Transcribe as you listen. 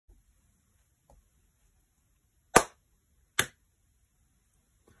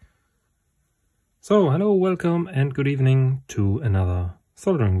So, hello, welcome and good evening to another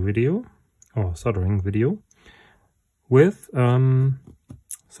soldering video with some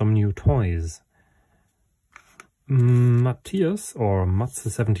new toys. Matthias, or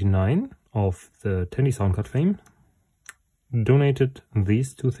Matze79 of the Tandy sound card fame, donated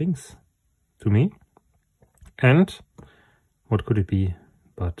these two things to me. And what could it be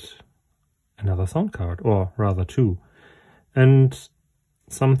but another sound card, or rather two. And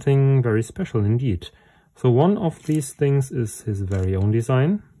something very special indeed. So one of these things is his very own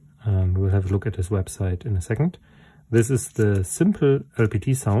design. We'll have a look at his website in a second. This is the simple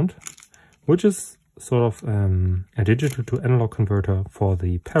LPT sound, which is sort of a digital to analog converter for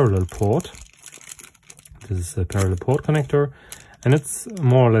the parallel port. This is a parallel port connector, and it's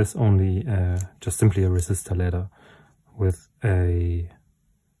more or less only just simply a resistor ladder with a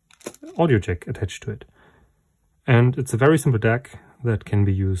audio jack attached to it. And it's a very simple DAC that can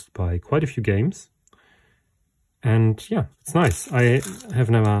be used by quite a few games. And yeah, it's nice. I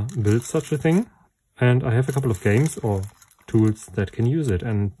have never built such a thing, and I have a couple of games or tools that can use it,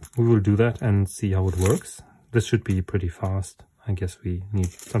 and we will do that and see how it works. This should be pretty fast. I guess we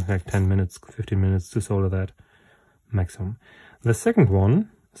need something like 10 minutes, 15 minutes to solder that maximum. The second one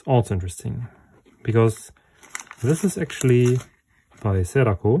is also interesting, because this is actually by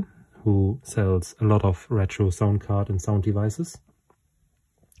Serdaco, who sells a lot of retro sound card and sound devices.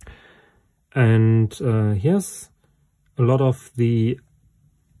 And here's a lot of the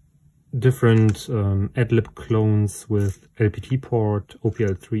different Adlib clones with LPT port,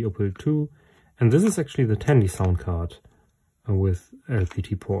 OPL3, OPL2. And this is actually the Tandy sound card with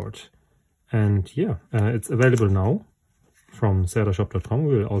LPT port. And yeah, it's available now from serdashop.com.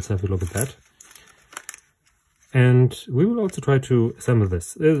 We will also have a look at that. And we will also try to assemble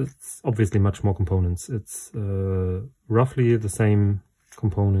this. It's obviously much more components. It's roughly the same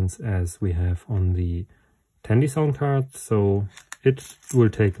components as we have on the Tandy sound card, so it will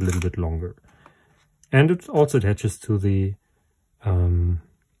take a little bit longer. And it also attaches to the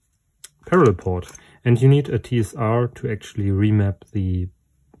parallel port. And you need a TSR to actually remap the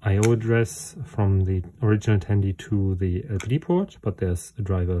I/O address from the original Tandy to the LPT port, but there's a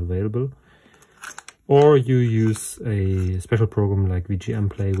driver available. Or you use a special program like VGM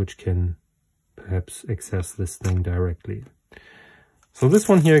Play, which can perhaps access this thing directly. So this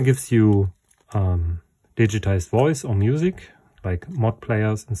one here gives you digitized voice or music, like mod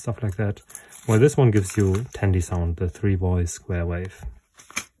players and stuff like that. While this one gives you Tandy sound, the 3-voice square wave.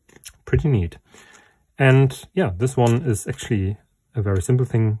 Pretty neat. And yeah, this one is actually a very simple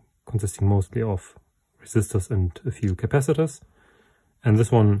thing, consisting mostly of resistors and a few capacitors. And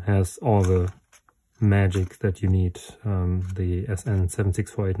this one has all the magic that you need, the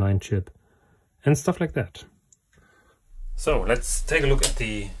SN76489 chip and stuff like that. So let's take a look at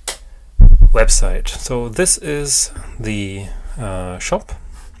the website. So this is the shop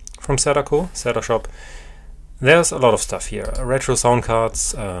from Serdaco, Serda There's a lot of stuff here. Retro sound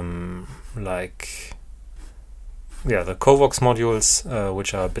cards, like the Covox modules,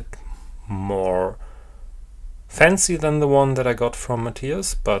 which are a bit more fancy than the one that I got from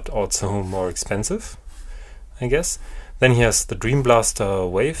Matthias, but also more expensive, I guess. Then here's the Dream Blaster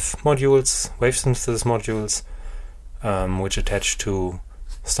wave modules, wave synthesis modules, which attach to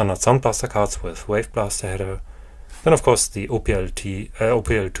standard SoundBlaster cards with Wave Blaster header. Then of course the OPL2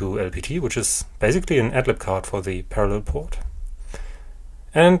 LPT, which is basically an Adlib card for the parallel port.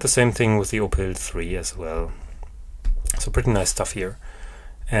 And the same thing with the OPL3 as well. So pretty nice stuff here.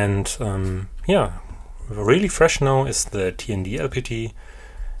 And yeah, really fresh now is the TNDLPT,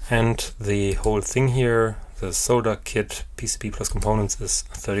 and the whole thing here, the solder kit PCB plus components, is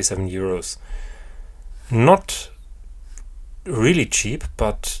 37 euros. Not really cheap,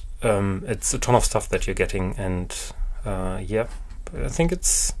 but it's a ton of stuff that you're getting, and yeah, I think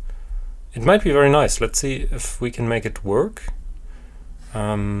it might be very nice. Let's see if we can make it work.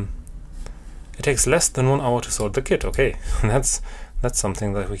 It takes less than 1 hour to solder the kit. Okay, that's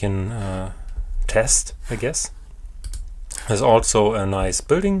something that we can test, I guess. There's also a nice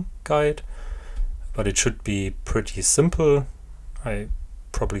building guide, but it should be pretty simple. I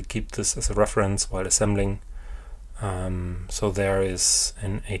probably keep this as a reference while assembling. So there is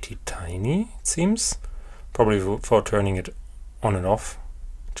an 80 tiny, it seems, probably for turning it on and off,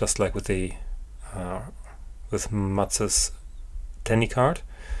 just like with the with Matze's Tandy card.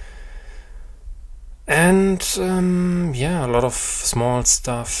 And yeah, a lot of small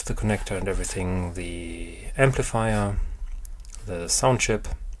stuff, the connector and everything, the amplifier, the sound chip,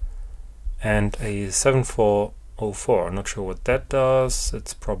 and a 7404. I'm not sure what that does.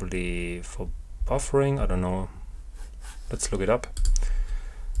 It's probably for buffering, I don't know. Let's look it up.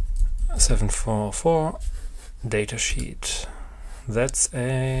 744 datasheet. That's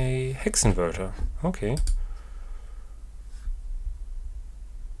a hex inverter. Okay.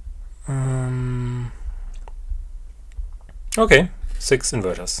 Okay, 6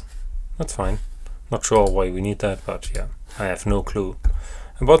 inverters. That's fine. Not sure why we need that, but yeah, I have no clue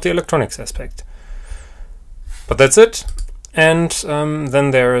about the electronics aspect. But that's it. And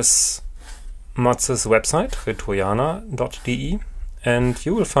then there is Matz's website, retroianer.de, and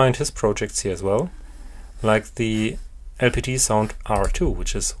you will find his projects here as well, like the LPTsnd R2,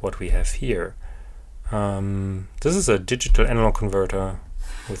 which is what we have here. This is a digital analog converter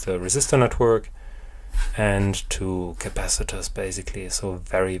with a resistor network and 2 capacitors basically, so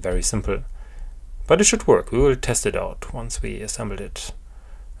very, very simple. But it should work. We will test it out once we assembled it.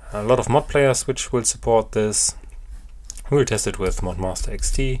 A lot of mod players which will support this. We will test it with ModMaster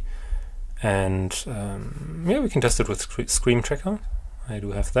XT, and yeah, we can test it with Scream Tracker. I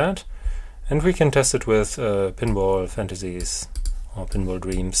do have that. And we can test it with Pinball Fantasies or Pinball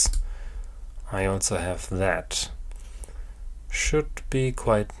Dreams. I also have that. Should be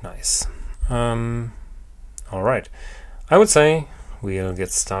quite nice. Alright, I would say we'll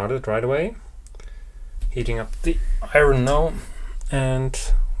get started right away. Heating up the iron now, and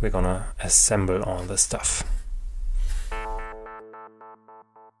we're gonna assemble all the stuff.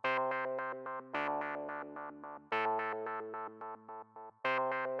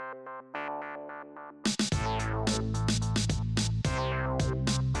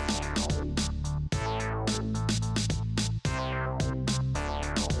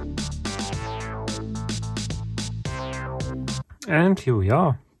 And here we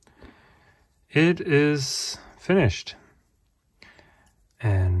are. It is finished.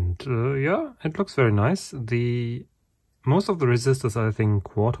 And yeah, it looks very nice. Most of the resistors are, I think,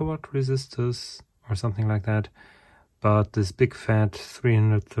 1/4 watt resistors or something like that. But this big fat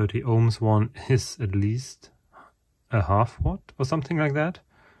 330 ohms one is at least a 1/2 watt or something like that.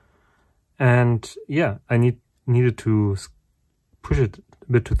 And yeah, I needed to push it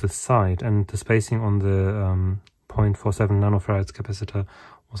a bit to the side, and the spacing on the 0.47 nanofarads capacitor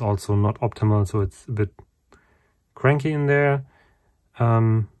was also not optimal, so it's a bit cranky in there.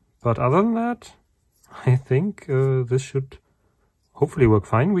 But other than that, I think this should hopefully work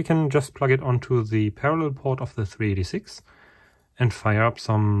fine. We can just plug it onto the parallel port of the 386 and fire up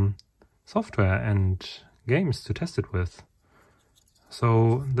some software and games to test it with.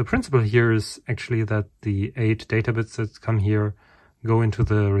 So the principle here is actually that the 8 data bits that come here go into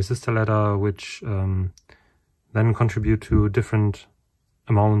the resistor ladder, which then contribute to different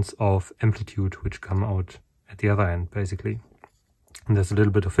amounts of amplitude which come out at the other end, basically. And there's a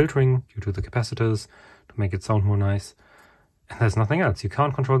little bit of filtering due to the capacitors to make it sound more nice. And there's nothing else. You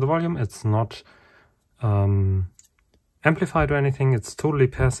can't control the volume. It's not amplified or anything. It's totally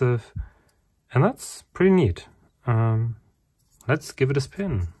passive. And that's pretty neat. Let's give it a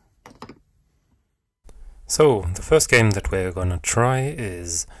spin. So, the first game that we're gonna try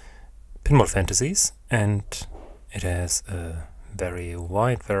is Pinball Fantasies, and it has a very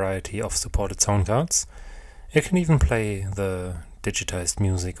wide variety of supported sound cards. It can even play the digitized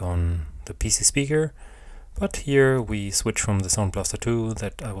music on the PC speaker, but here we switch from the SoundBlaster 2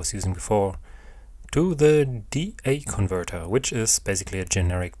 that I was using before to the DA converter, which is basically a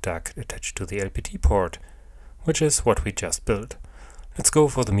generic DAC attached to the LPT port, which is what we just built. Let's go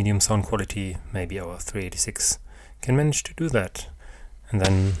for the medium sound quality. Maybe our 386 can manage to do that. And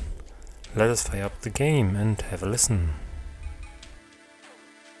then let us fire up the game and have a listen.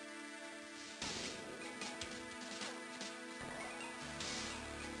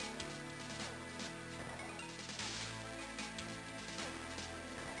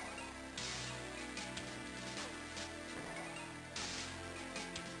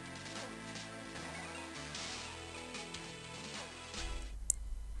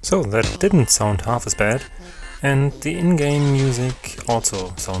 So that didn't sound half as bad, and the in-game music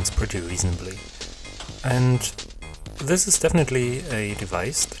also sounds pretty reasonably. And this is definitely a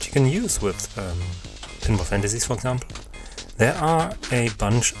device that you can use with Pinball Fantasies, for example. There are a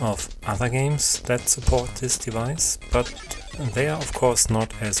bunch of other games that support this device, but they are of course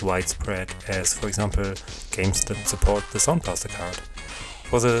not as widespread as, for example, games that support the SoundBlaster card.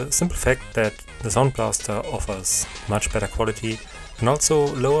 For the simple fact that the SoundBlaster offers much better quality and also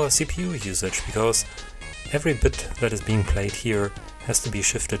lower CPU usage, because every bit that is being played here has to be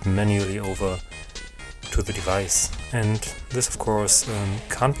shifted manually over to the device, and this of course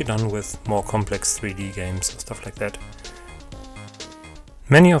can't be done with more complex 3D games or stuff like that.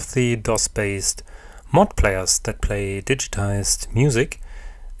 Many of the DOS-based mod players that play digitized music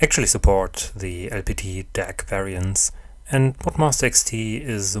actually support the LPT DAC variants, And Modmaster XT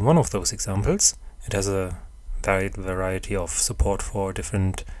is one of those examples. It has a varied variety of support for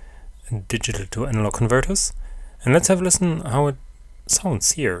different digital to analog converters. And let's have a listen how it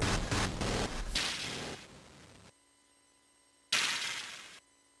sounds here.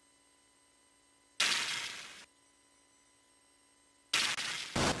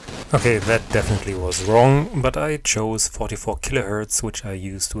 Okay, that definitely was wrong, but I chose 44 kHz, which I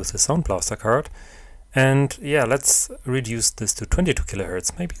used with the SoundBlaster card. And yeah, let's reduce this to 22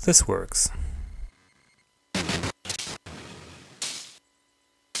 kHz. Maybe this works.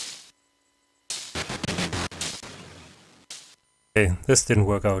 Okay, this didn't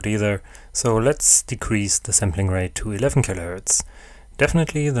work out either, so let's decrease the sampling rate to 11 kHz.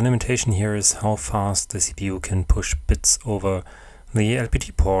 Definitely the limitation here is how fast the CPU can push bits over the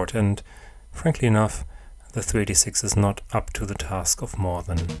LPT port, and frankly enough, the 386 is not up to the task of more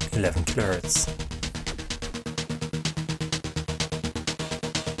than 11 kHz.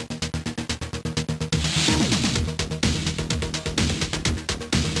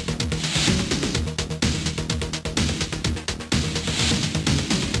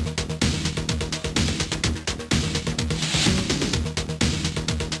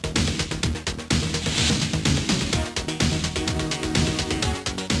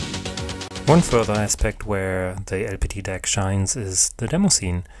 One further aspect where the LPT DAC shines is the demo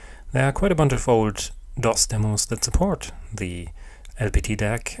scene. There are quite a bunch of old DOS demos that support the LPT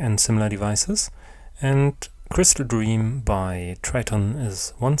DAC and similar devices, and Crystal Dream by Triton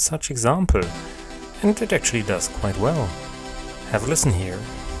is one such example, and it actually does quite well. Have a listen here.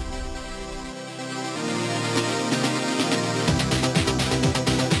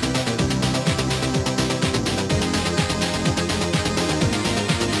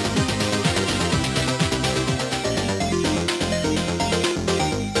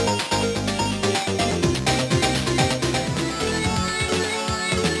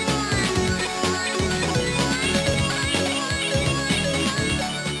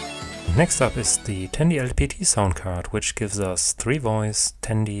 Next up is the TNDYLPT sound card, which gives us 3-voice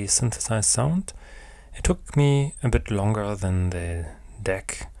Tandy synthesized sound. It took me a bit longer than the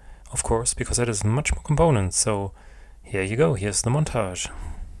DAC, of course, because it has much more components, so here you go, here's the montage.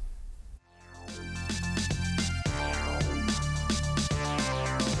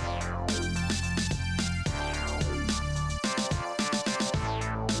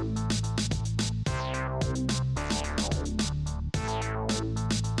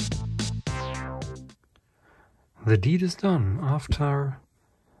 The deed is done after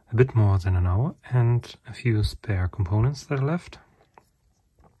a bit more than an hour and a few spare components that are left.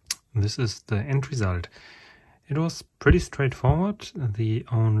 This is the end result. It was pretty straightforward. The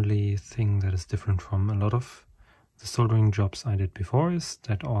only thing that is different from a lot of the soldering jobs I did before is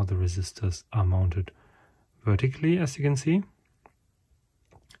that all the resistors are mounted vertically, as you can see.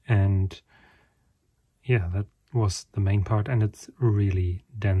 And yeah, that was the main part, and it's really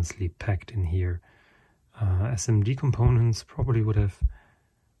densely packed in here. SMD components probably would have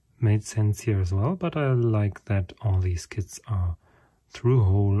made sense here as well, but I like that all these kits are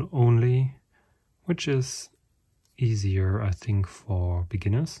through-hole only, which is easier, I think, for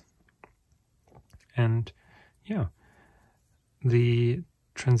beginners. And yeah, the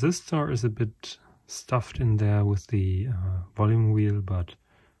transistor is a bit stuffed in there with the volume wheel, but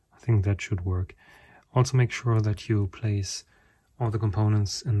I think that should work. Also make sure that you place all the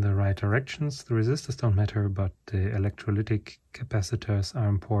components in the right directions. The resistors don't matter, but the electrolytic capacitors are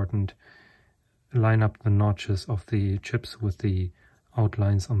important. Line up the notches of the chips with the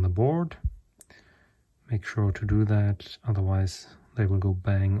outlines on the board. Make sure to do that, otherwise they will go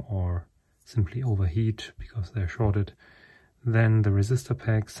bang or simply overheat because they're shorted. Then the resistor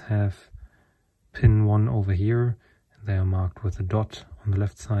packs have pin 1 over here, and they are marked with a dot on the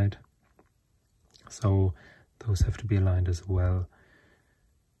left side. So those have to be aligned as well.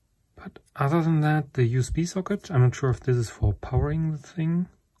 But other than that, the USB socket, I'm not sure if this is for powering the thing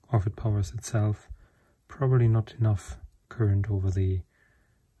or if it powers itself. Probably not enough current over the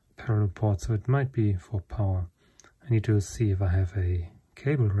parallel port, so it might be for power. I need to see if I have a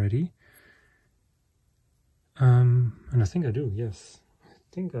cable ready. And I think I do, yes. I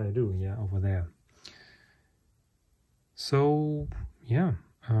think I do, yeah, over there. So, yeah,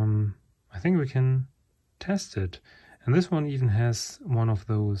 I think we can test it. And this one even has one of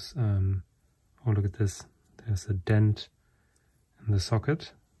those, oh look at this, there's a dent in the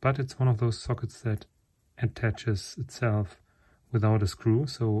socket, but it's one of those sockets that attaches itself without a screw.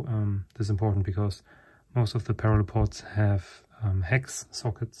 So this is important because most of the parallel ports have hex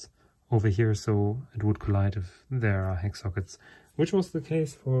sockets over here, so it would collide if there are hex sockets, which was the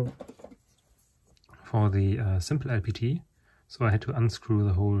case for for the simple LPT, so I had to unscrew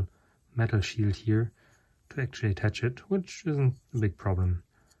the whole metal shield here to actually attach it, which isn't a big problem.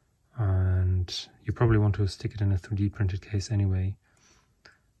 And you probably want to stick it in a 3D printed case anyway.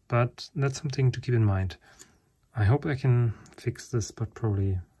 But that's something to keep in mind. I hope I can fix this, but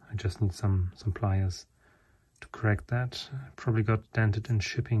probably I just need some pliers to correct that. Probably got dented in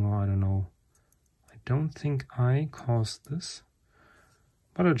shipping, or I don't know. I don't think I caused this,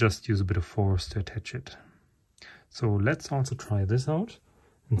 but I'll just use a bit of force to attach it. So let's also try this out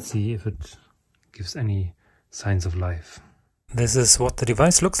and see if it gives any signs of life. This is what the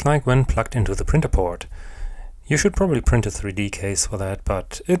device looks like when plugged into the printer port. You should probably print a 3D case for that,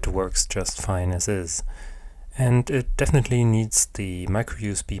 but it works just fine as is. And it definitely needs the micro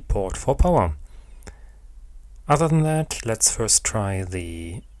USB port for power. Other than that, let's first try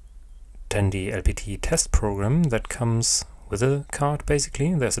the TNDYLPT test program that comes with a card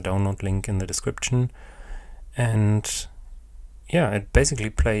basically. There's a download link in the description. And yeah, it basically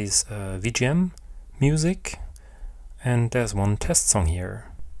plays VGM music, and there's one test song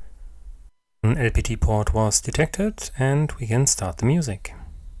here. An LPT port was detected and we can start the music.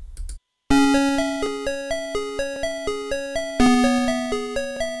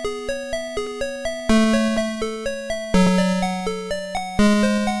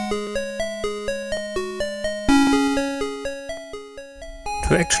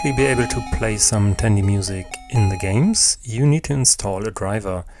 To actually be able to play some Tandy music in the games, you need to install a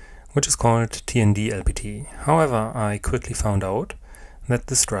driver, which is called TNDLPT. However, I quickly found out that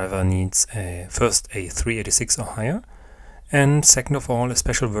this driver needs first a 386 or higher, and second of all a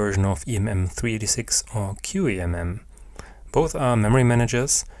special version of EMM 386 or QEMM. Both are memory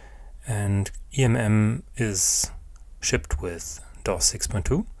managers, and EMM is shipped with DOS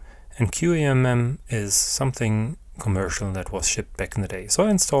 6.2 and QEMM is something commercial that was shipped back in the day. So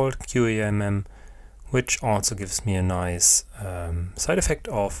I installed QEMM, which also gives me a nice side effect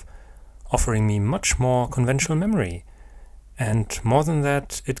of offering me much more conventional memory. And more than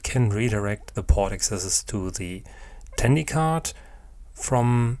that, it can redirect the port accesses to the Tandy card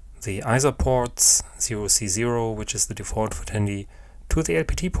from the ISA ports 0C0, which is the default for Tandy, to the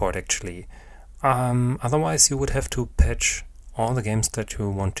LPT port actually. Otherwise you would have to patch all the games that you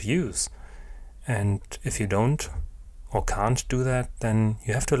want to use. And if you don't or can't do that, then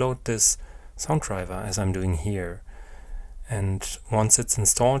you have to load this sound driver as I'm doing here. And once it's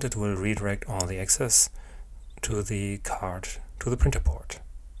installed, it will redirect all the access to the card to the printer port.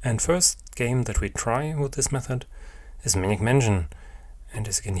 And first game that we try with this method is Maniac Mansion. And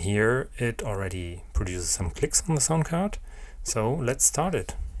as you can hear, it already produces some clicks on the sound card. So let's start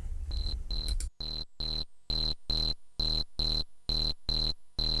it.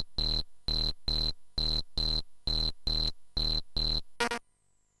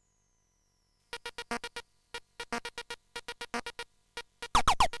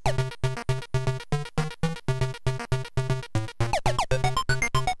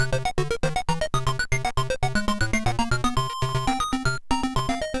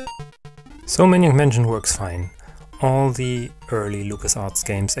 So Maniac Mansion works fine. All the early LucasArts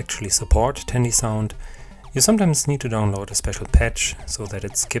games actually support Tandy sound. You sometimes need to download a special patch so that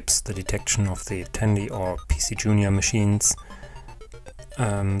it skips the detection of the Tandy or PC Junior machines.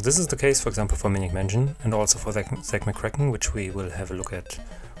 This is the case, for example, for Maniac Mansion and also for Zack McCracken, which we will have a look at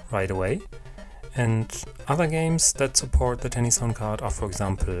right away. And other games that support the Tandy sound card are, for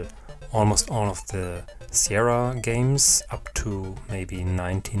example, almost all of the Sierra games up to maybe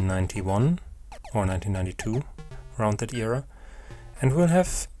 1991 or 1992, around that era. And we'll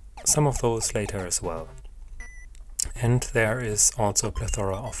have some of those later as well. And there is also a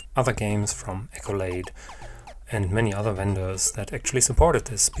plethora of other games from Accolade and many other vendors that actually supported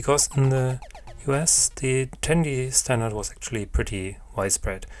this, because in the US the Tandy standard was actually pretty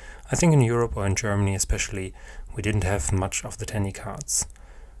widespread. I think in Europe or in Germany especially we didn't have much of the Tandy cards.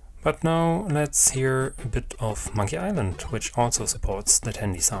 But now let's hear a bit of Monkey Island, which also supports the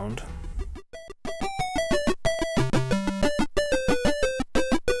Tandy sound.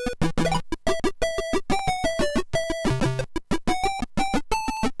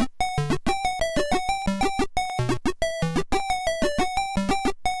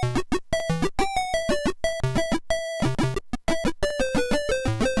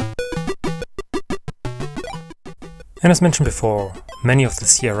 And as mentioned before, many of the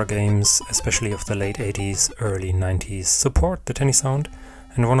Sierra games, especially of the late 80s, early 90s, support the Tandy sound,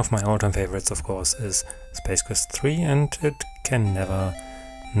 and one of my all-time favorites, of course, is Space Quest 3, and it can never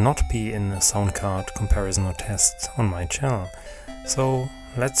not be in a sound card comparison or test on my channel. So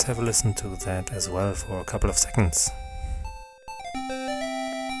let's have a listen to that as well for a couple of seconds.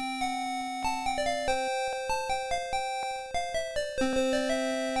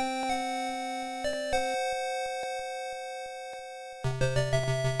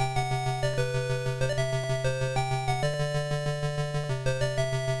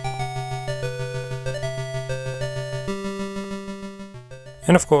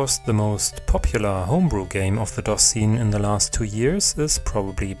 And of course, the most popular homebrew game of the DOS scene in the last 2 years is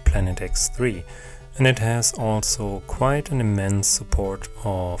probably Planet X3, and it has also quite an immense support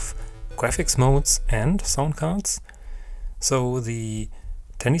of graphics modes and sound cards. So the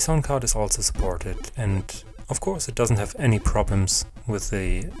Tandy sound card is also supported, and of course it doesn't have any problems with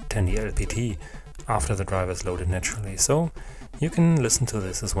the TNDLPT after the driver is loaded naturally. So you can listen to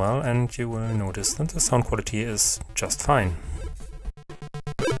this as well, and you will notice that the sound quality is just fine.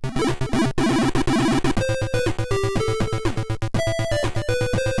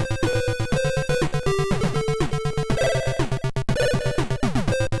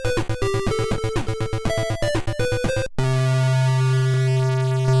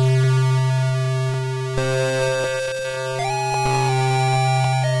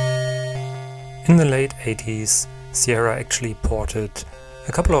 In the late 80s, Sierra actually ported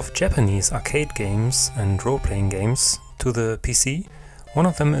a couple of Japanese arcade games and role-playing games to the PC. One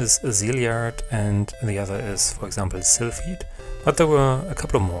of them is Zilliard and the other is, for example, Sylphid, but there were a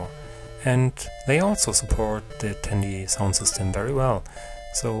couple more. And they also support the Tandy sound system very well.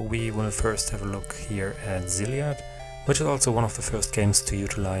 So we will first have a look here at Zilliard, which is also one of the first games to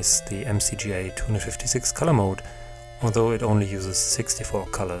utilize the MCGA 256 color mode, although it only uses 64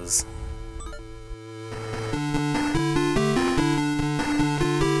 colors.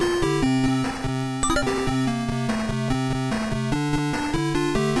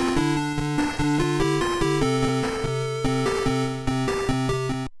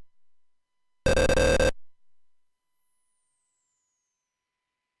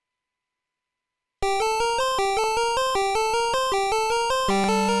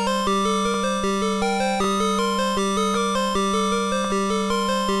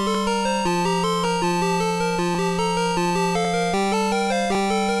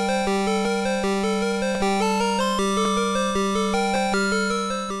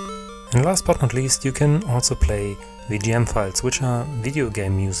 And last but not least, you can also play VGM files, which are video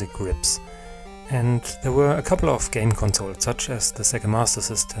game music rips. And there were a couple of game consoles, such as the Sega Master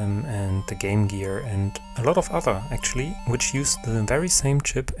System and the Game Gear and a lot of other actually, which used the very same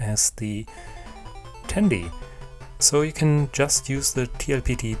chip as the Tandy. So you can just use the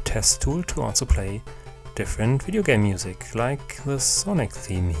TLPT test tool to also play different video game music, like the Sonic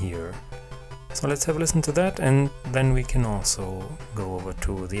theme here. So let's have a listen to that, and then we can also go over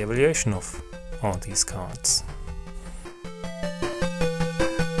to the evaluation of all these cards.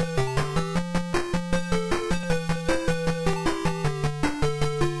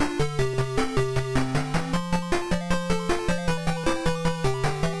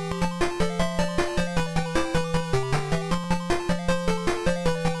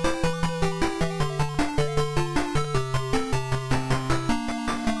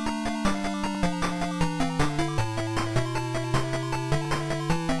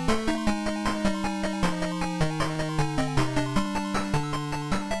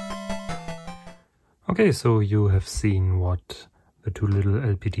 Okay, so you have seen what the two little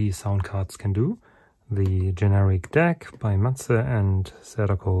LPT sound cards can do. The generic DAC by Matze and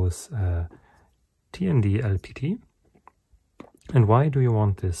Serdaco's TNDLPT. And why do you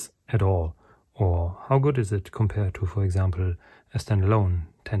want this at all? Or how good is it compared to, for example, a standalone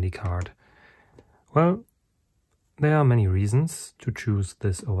Tandy card? Well, there are many reasons to choose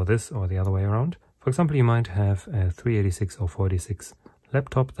this or the other way around. For example, you might have a 386 or 486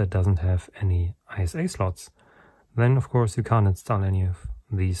 laptop that doesn't have any ISA slots. Then of course you can't install any of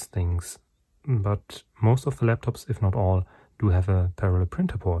these things, but most of the laptops, if not all, do have a parallel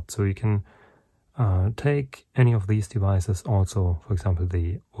printer port, so you can take any of these devices, also for example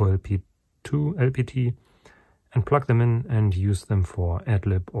the OLP2 LPT, and plug them in and use them for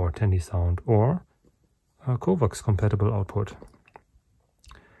Adlib or Tandy sound or Covox compatible output.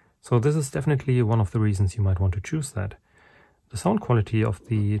 So this is definitely one of the reasons you might want to choose that. The sound quality of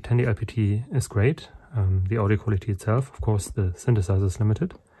the TNDLPT is great. The audio quality itself, of course, the synthesizer is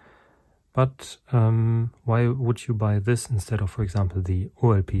limited. But why would you buy this instead of, for example, the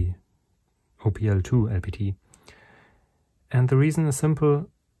OPL2 LPT? And the reason is simple.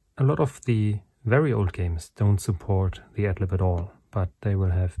 A lot of the very old games don't support the Adlib at all, but they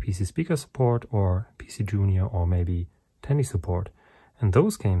will have PC speaker support or PC Junior or maybe Tandy support. And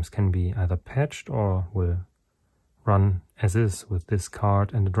those games can be either patched or will run as is with this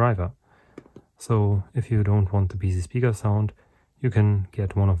card and the driver. So if you don't want the PC speaker sound, you can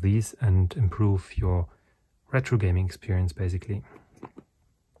get one of these and improve your retro gaming experience basically.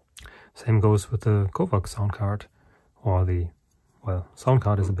 Same goes with the Covox sound card, or the, well, sound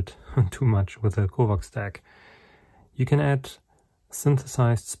card is a bit too much with the Covox stack. You can add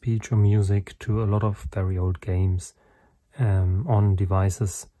synthesized speech or music to a lot of very old games, on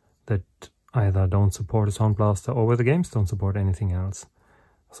devices that either don't support a SoundBlaster or where the games don't support anything else.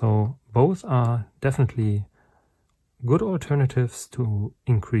 So both are definitely good alternatives to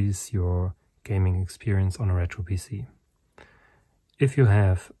increase your gaming experience on a retro PC. If you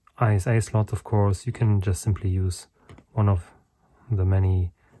have ISA slots, of course, you can just simply use one of the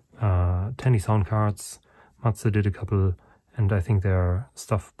many Tandy sound cards. Matze did a couple, and I think they are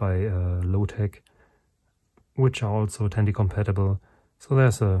stuff by Low-Tech, which are also Tandy compatible. So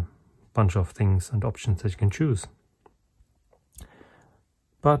there's a bunch of things and options that you can choose.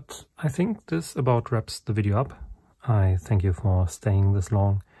 But I think this about wraps the video up. I thank you for staying this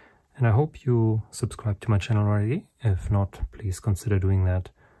long, and I hope you subscribe to my channel already. If not, please consider doing that.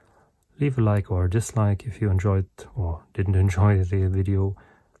 Leave a like or a dislike if you enjoyed or didn't enjoy the video.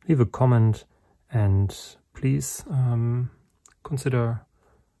 Leave a comment, and please consider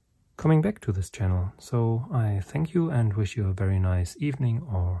coming back to this channel. So I thank you and wish you a very nice evening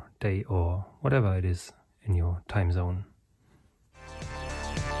or day or whatever it is in your time zone.